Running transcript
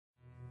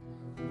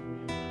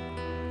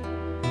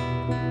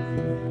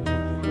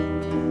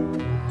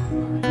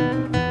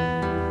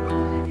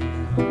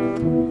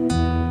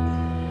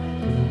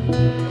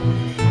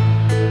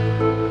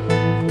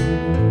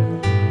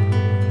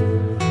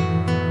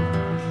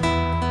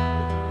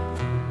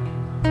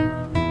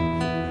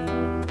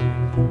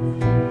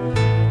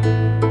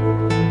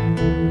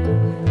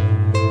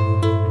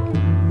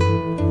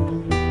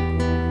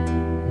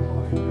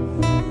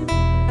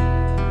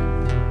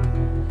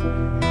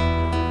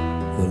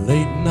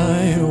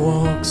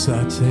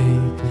I take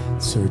in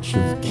search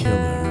of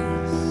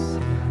killers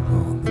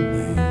on the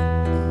main.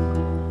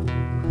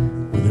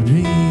 With a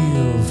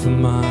deal for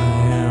my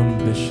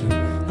ambition,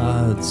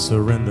 I'd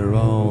surrender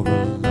all the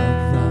love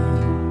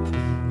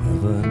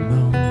I've ever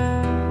known.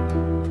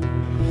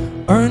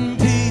 Earn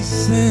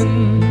peace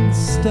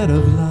instead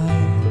of life.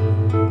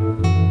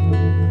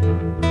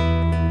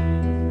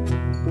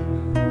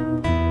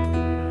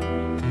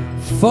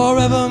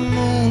 Forever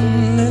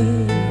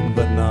moonlit,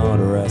 but not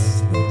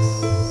restless.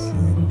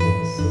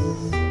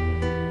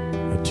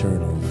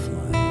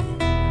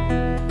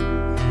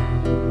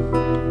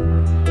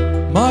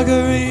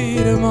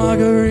 Margarita,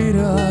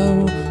 Margarita, I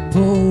will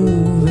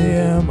pull the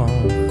hem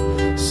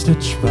off,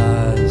 stitch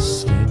by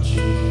stitch.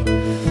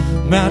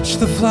 Match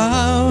the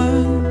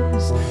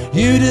flowers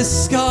you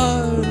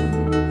discard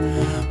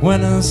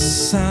when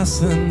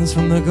assassins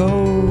from the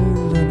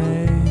golden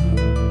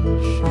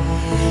age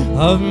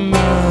of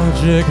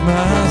magic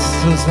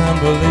masters and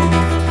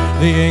belief,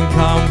 the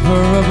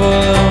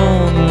incomparable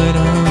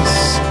loneliness,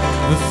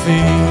 the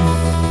thief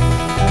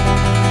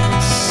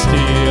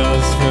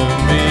steals from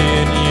me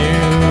and you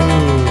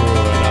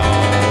and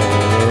all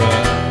the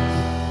rest.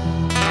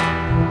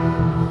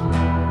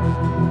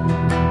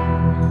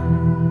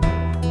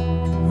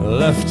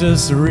 Left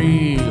us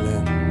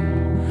reeling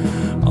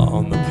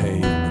on the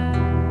pavement.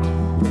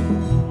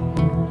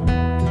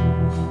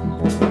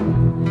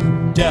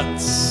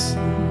 Debts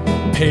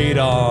paid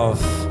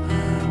off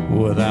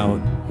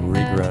without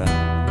regret.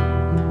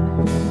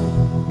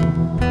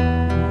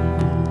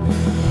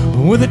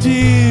 With a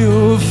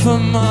deal for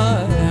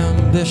my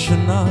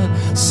ambition,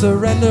 I'd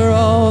surrender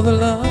all the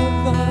love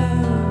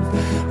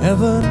I've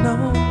ever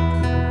known.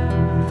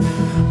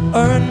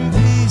 Earn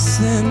peace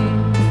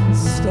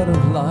instead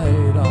of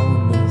light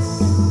on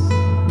this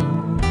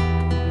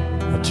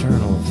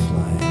eternal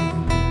flight.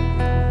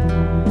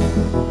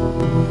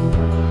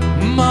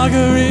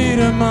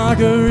 Margarita,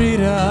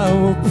 Margarita, I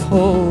will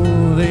pull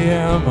the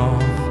hem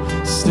off,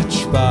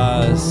 stitch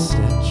by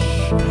stitch.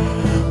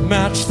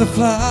 Match the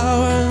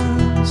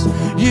flowers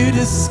you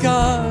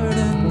discard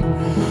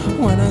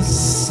when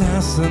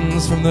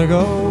assassins from the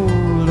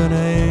golden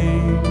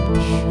age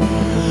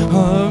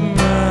of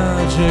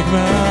magic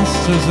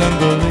masters and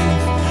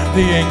belief,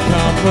 the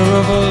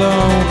incomparable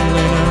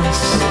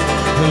loneliness,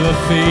 the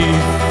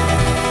thief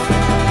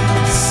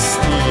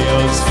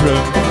steals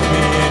from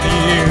me and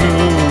you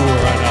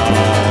and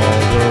all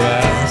the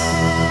rest.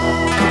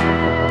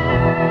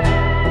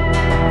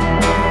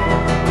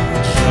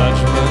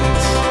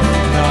 Judgment,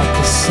 not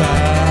the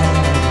sad.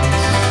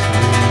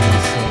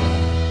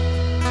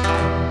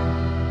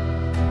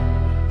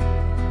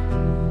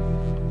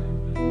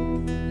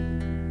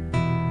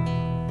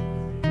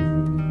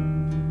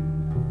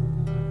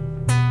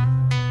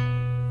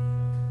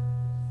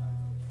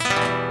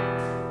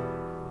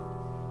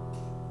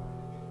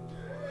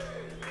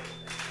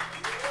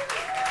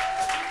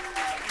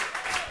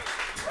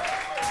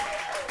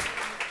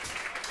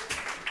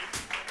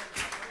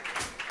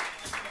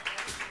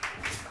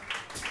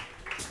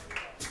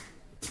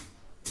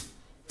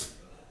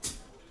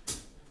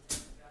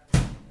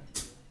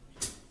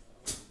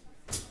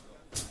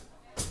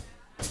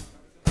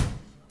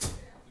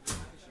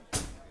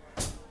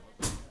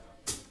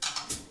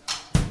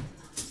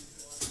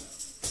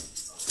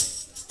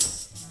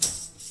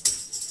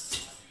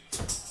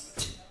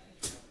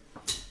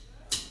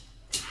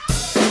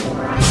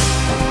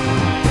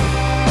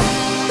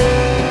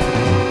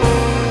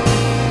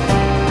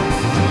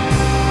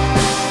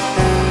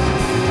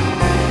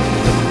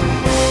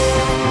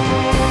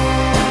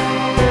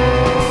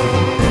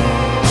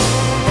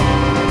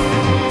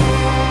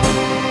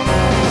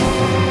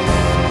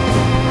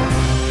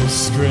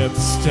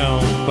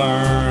 Don't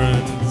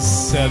burn,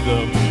 said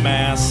the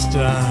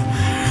master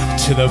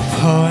to the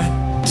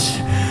poet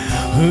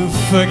who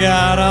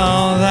forgot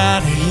all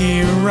that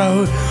he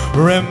wrote.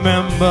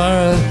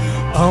 Remember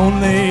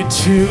only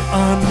to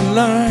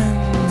unlearn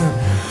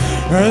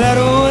that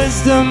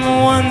wisdom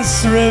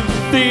once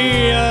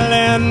revealed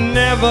and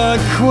never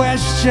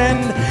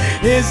questioned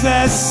is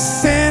a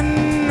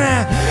sin.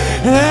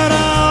 That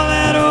all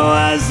that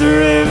was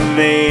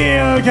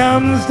revealed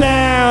comes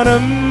down to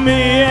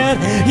me and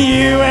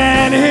you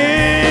and him.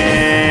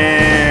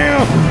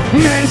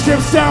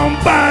 Manuscripts don't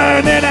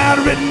burn, they're not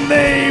written,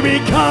 they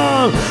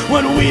become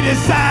what we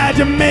decide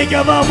to make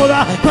of them with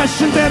our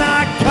questions and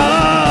our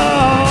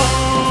call.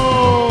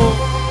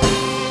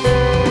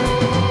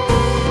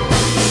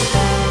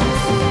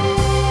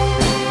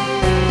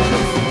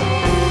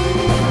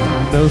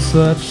 No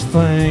such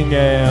thing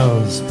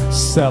as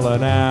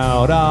selling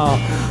out. I'll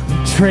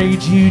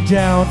trade you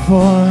down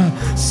for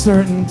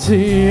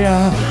certainty,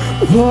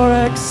 for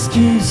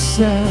excuse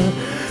and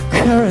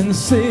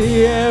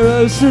currency,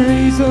 errors,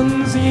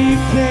 reasons you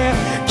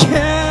can't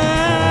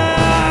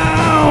count.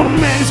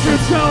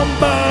 Manuscripts don't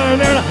burn,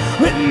 they're not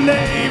written,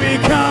 they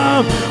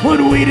become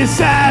what we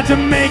decide to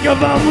make of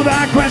them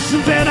without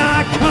questions and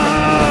I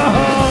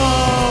come.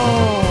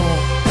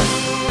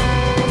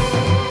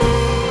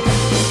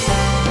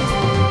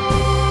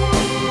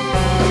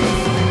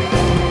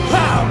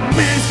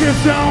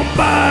 Manuscripts don't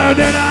burn,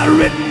 they're not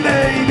written,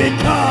 they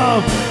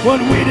become what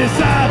we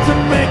decide to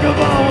make of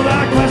all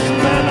without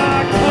questions and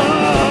I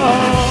come.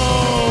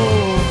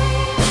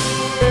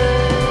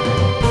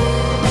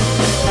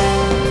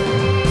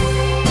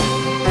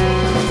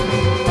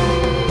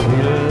 We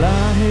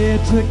lie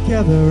here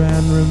together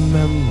and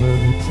remember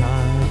the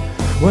time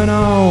when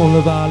all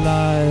of our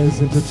lives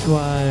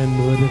intertwined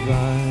were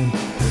divine.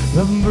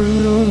 The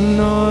brutal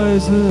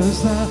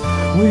noises that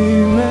we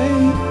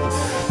make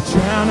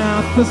drown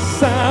out the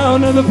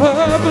sound of the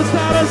purpose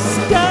that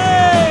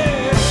escapes.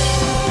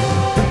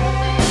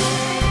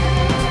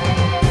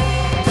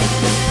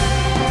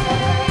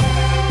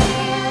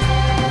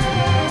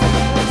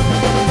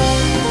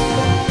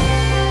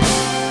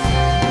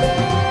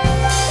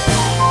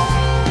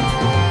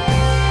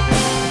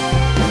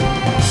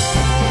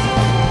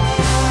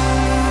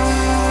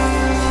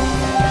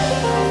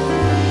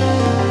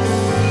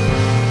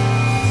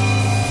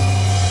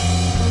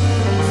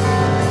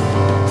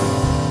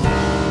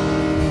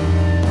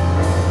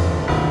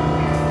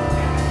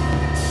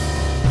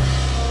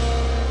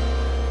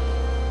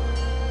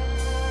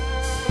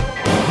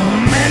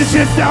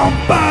 Manuscripts don't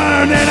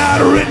burn, they're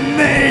not written,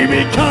 they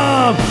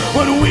become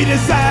what we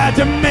decide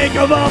to make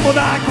of them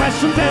without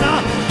questions and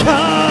I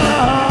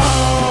come.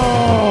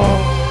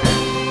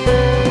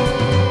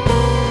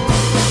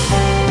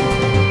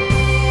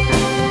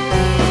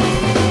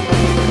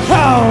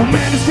 Oh,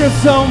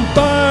 manuscripts don't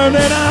burn,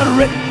 they're not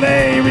written,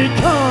 they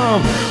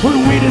become what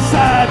we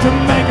decide to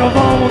make of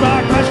them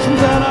without